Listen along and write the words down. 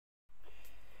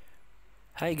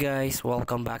Hi guys,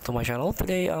 welcome back to my channel.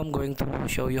 Today I'm going to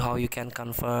show you how you can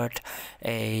convert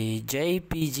a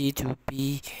JPG to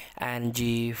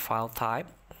PNG file type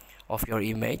of your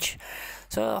image.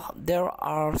 So there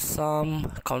are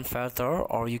some converter,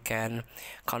 or you can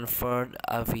convert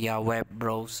via web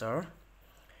browser.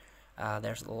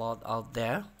 There's a lot out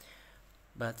there,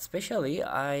 but especially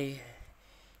I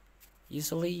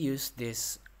usually use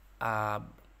this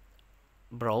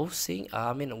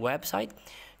website,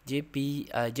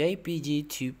 jpg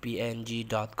to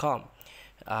png.com.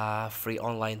 Free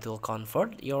online tool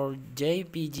convert your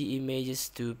JPG images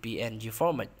to PNG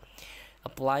format.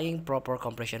 Applying proper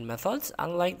compression methods.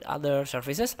 Unlike other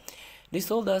services, this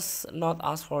tool does not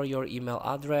ask for your email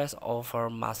address or for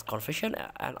mass conversion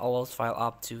and allows file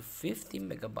up to 50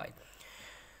 megabyte.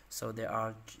 So there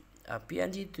are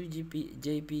PNG to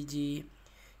JPG,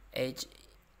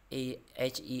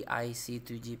 HEIC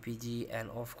to JPG, and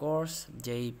of course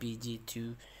JPG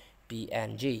to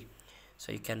PNG.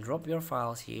 So you can drop your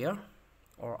files here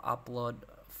or upload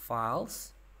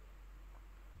files.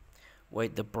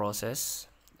 Wait the process.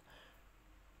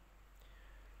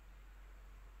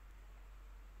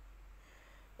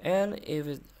 And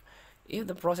if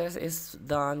the process is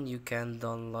done, you can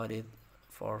download it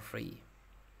for free.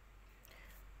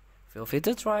 Feel free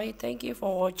to try. Thank you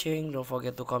for watching. Don't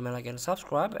forget to comment, like, and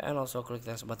subscribe, and also click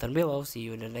the button below. See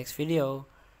you in the next video.